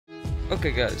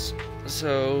Okay, guys,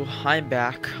 so I'm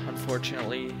back.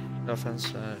 Unfortunately, no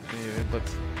offense, anyway, but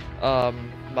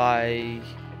my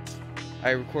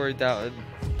I recorded the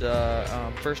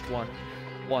first one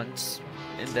once,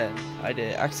 and then I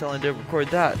accidentally didn't record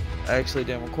that. I actually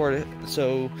didn't record it,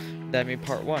 so that made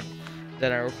part one.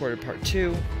 Then I recorded part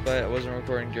two, but I wasn't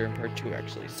recording during part two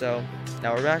actually. So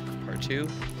now we're back, part two,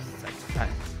 second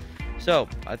time. So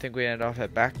I think we ended off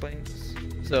at back blings.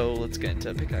 So let's get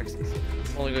into pickaxes.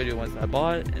 I'm only going to do ones that I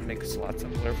bought and make this a lot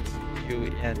simpler for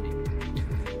you and me.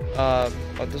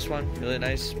 Bought this one, really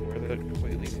nice, worth it,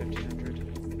 completely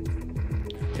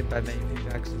 1500. Didn't buy many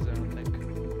pickaxes, I don't think.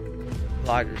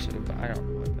 Gliders, but I don't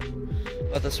know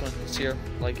about. Bought this one this year,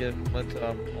 like it with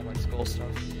all my skull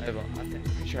stuff. I think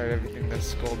pretty sure I have everything that's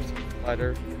skull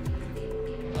glider.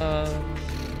 I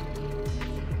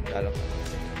don't know.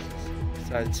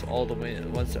 Besides all the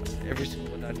ones that every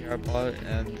single one down here I bought,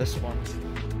 and this one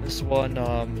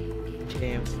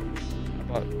came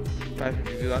about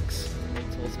 500 V-Bucks.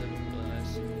 Really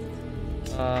nice.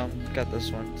 Got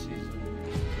this one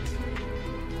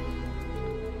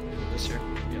this year.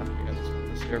 Yeah, I got this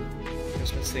one this year.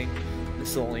 Christmas thing. This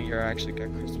is the only year I actually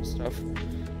got Christmas stuff.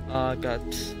 Got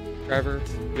driver,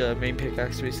 the main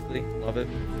pickaxe basically. Love it.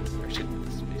 Actually,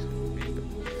 this is basically main.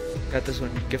 Got this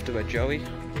one gifted by Joey.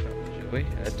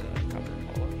 At Copper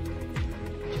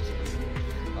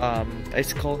Apollo.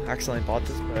 Icicle, accidentally bought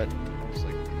this, but I was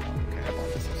like, oh, okay, I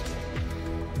bought this.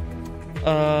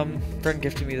 Friend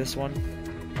gifted me this one.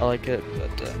 I like it,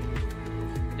 but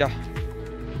yeah.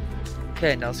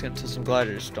 Okay, now let's get into some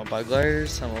gliders. Don't buy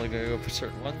gliders, I'm only gonna go for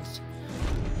certain ones.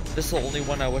 This is the only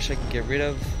one I wish I could get rid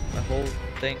of. My whole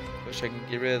thing. Wish I could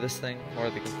get rid of this thing, or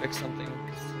they can fix something.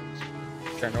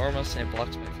 It's ginormous and it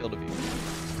blocks my field of view.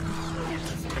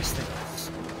 First thing.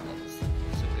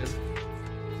 So good.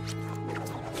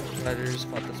 Gliders,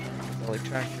 bought this one because I like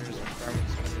tractors and farming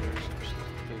simulators.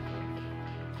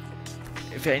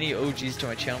 If any OGs to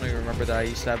my channel, you remember that I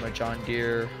used to have my John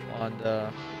Deere on the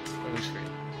blue screen.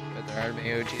 But there aren't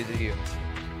many OGs of you.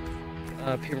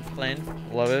 Paper plane,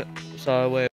 love it. Saw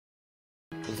away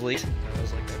it was leaked. I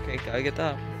was like, okay, gotta get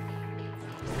that.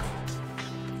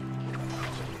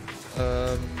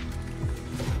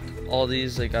 All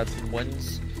these I got from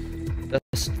wins.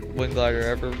 Best wing glider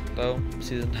ever though,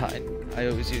 season 9. I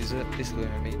always use it, basically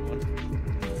my main one.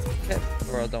 Okay,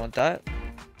 we're all done with that.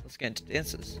 Let's get into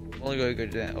dances. I'm only going to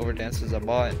go over dances I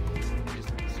bought.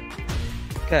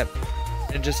 Okay,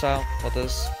 Ninja Style, bought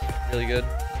this, really good.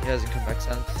 He hasn't come back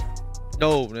since.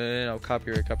 No,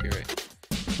 copyright.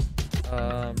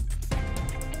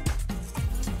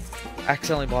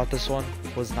 Accidentally bought this one,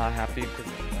 was not happy because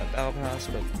of that battle pass,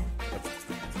 but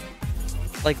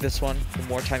like this one. The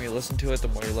more time you listen to it, the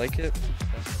more you like it.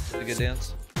 That's a really good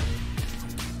dance.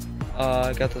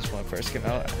 I got this when it first came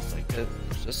out. I just liked it.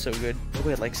 It's just so good.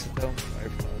 Nobody likes it though.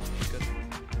 Good.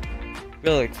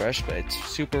 Really like Fresh, but it's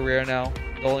super rare now.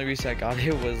 The only reason I got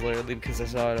it was literally because I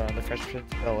saw it on the Fresh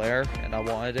Prince of Bel-Air and I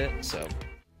wanted it, so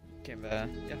came back.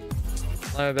 Yeah.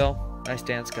 Lima Bell, nice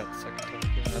dance. Got the second time.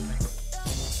 Nothing.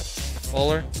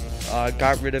 Bowler,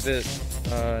 got rid of it.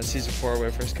 Season 4 when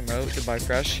it first came out to buy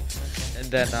Fresh. And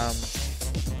then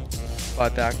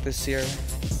bought back this year.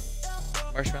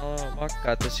 Marshmallow Muck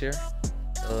got this year.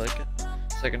 Really like it.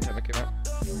 Second time it came out.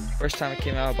 First time it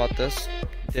came out, I bought this.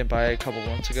 Didn't buy it a couple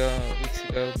weeks ago, but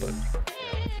yeah.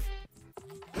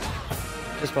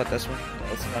 Just bought this one. That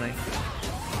was funny.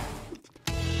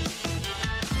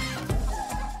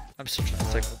 I'm still trying to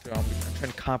cycle through them. I'm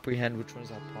trying to comprehend which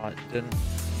ones I bought and didn't.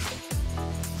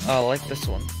 I like this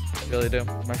one. I really do.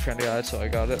 My friend got it, so I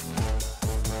got it.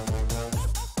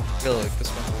 I really like this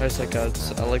one. I just like I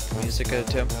like the music of it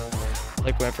too.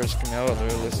 Like when I first came out, I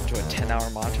literally listened to a 10-hour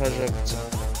montage of it. So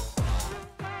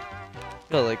I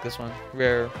really like this one.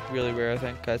 Rare, really rare. I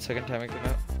think. Got it second time it came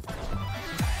out.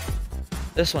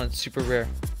 This one's super rare.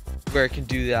 Where it can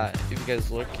do that. If you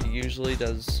guys look, it usually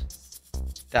does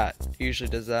that. It usually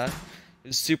does that.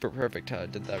 It's super perfect how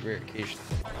it did that rare occasion.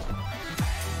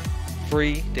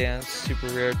 Free dance, super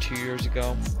rare 2 years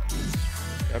ago.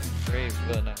 Got free,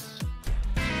 really nice.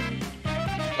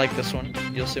 Like this one.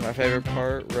 You'll see my favorite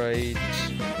part right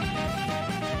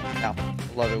now. I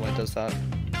love it when it does that.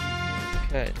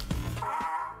 Okay.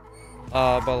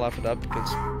 But I laugh it up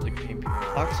because like being people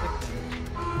toxic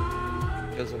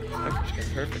because of the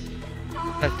getting perfect.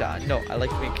 No, I like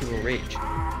being people rage.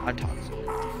 I'm toxic.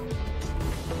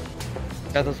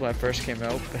 Got this when I first came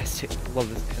out, but I love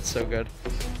this dance so good.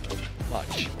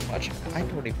 Much. I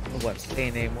don't even know what I'm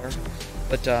saying anymore.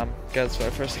 But got this when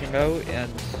I first came out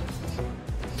and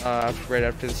right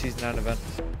after the season 9 event.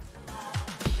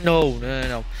 No, no, no,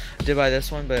 no. I did buy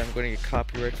this one, but I'm going to get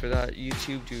copyright for that.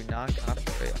 YouTube, do not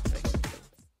copyright.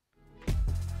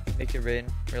 Make it rain.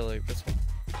 Really, this one.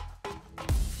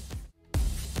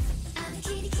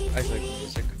 I like the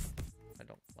music. I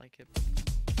don't like it.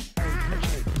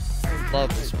 I love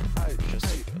this one. It's just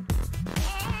so good.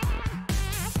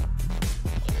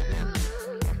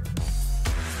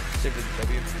 Save the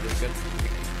W. Really good.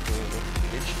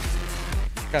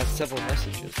 Got several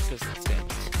messages because it's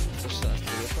dance. It's just nice to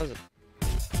be pleasant.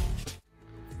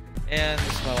 And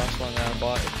this is my last one that I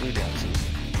bought. Blue dances.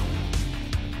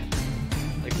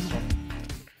 Like this one.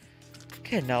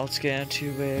 Okay, now let's get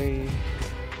into the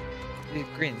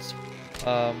greens.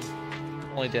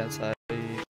 Only dance that I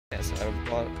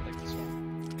bought like this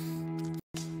one.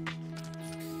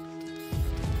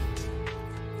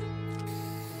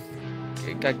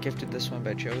 Okay, got gifted this one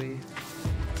by Joey.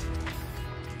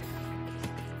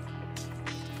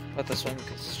 Bought this one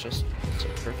because it's just so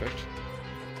perfect.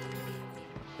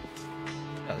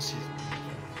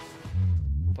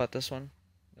 Bought this one.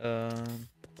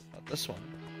 Bought this one.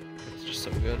 It's just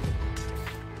so good.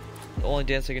 The only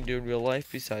dance I can do in real life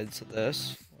besides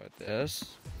this, or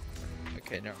this.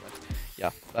 Okay, never mind.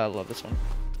 Yeah, I love this one.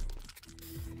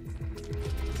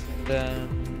 And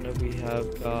then we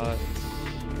have got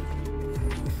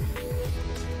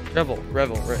Revel,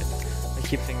 right. I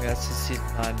keep thinking that's the season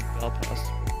 9 Battle Pass.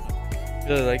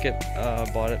 Really like it.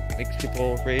 Bought it. Makes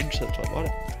people rage, so that's why I bought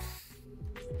it.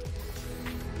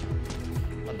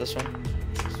 On this one.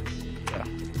 Yeah.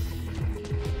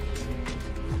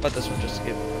 Bought this one just to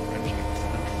give it a cringe.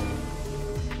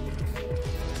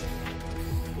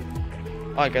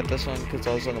 Oh, I got this one because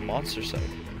I was on the monster side.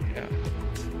 Yeah.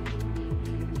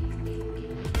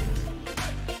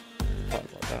 Thought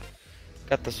about that.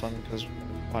 Got this one because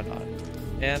why not?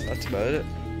 And that's about it.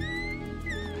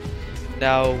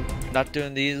 Now, not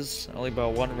doing these, only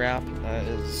about one wrap. That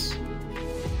is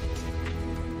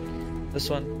this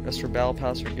one. Rest for Battle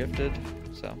Pass or gifted.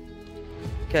 So,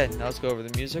 okay, now let's go over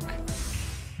the music.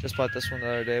 Just bought this one the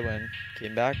other day when I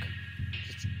came back.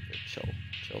 Just a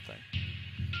chill thing.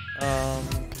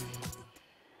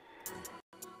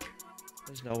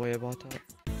 There's no way I bought that.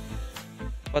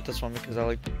 Bought this one because I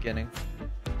like the beginning.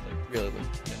 Like, really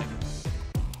like the beginning.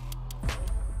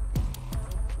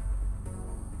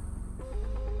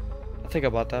 I think I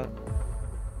bought that.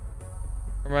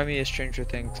 Remind me of Stranger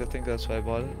Things. I think that's why I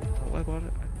bought it. Why I bought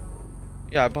it?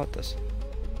 Yeah, I bought this.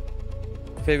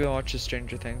 If anyone watches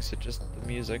Stranger Things, it's just the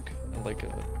music. I like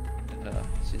it in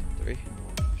season 3.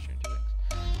 Stranger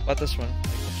Things. Bought this one. I like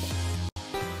this one.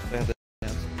 They have the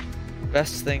dance.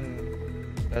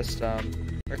 Best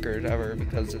record ever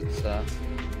because it's OG.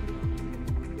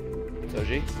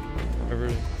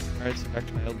 It's back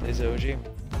to my old days of OG.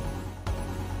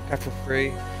 Got for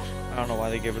free. I don't know why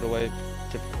they give it away.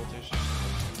 Typical douche.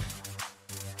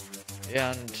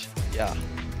 And yeah.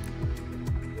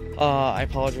 I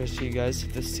apologize to you guys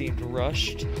if this seemed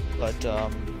rushed, but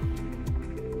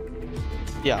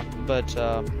yeah, but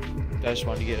I just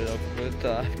wanted to get it over with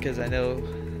because I know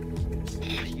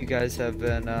you guys have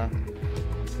been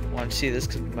wanting to see this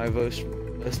because of my most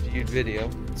viewed video.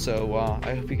 So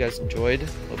I hope you guys enjoyed.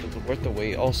 Hope it's worth the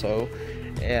wait also,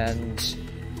 and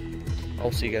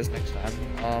I'll see you guys next time.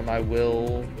 I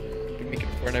will be making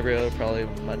a Fortnite video probably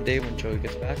Monday when Joey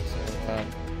gets back. So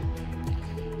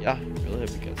yeah, really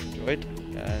hope you guys enjoyed,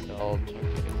 and I'll talk to you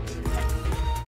guys later.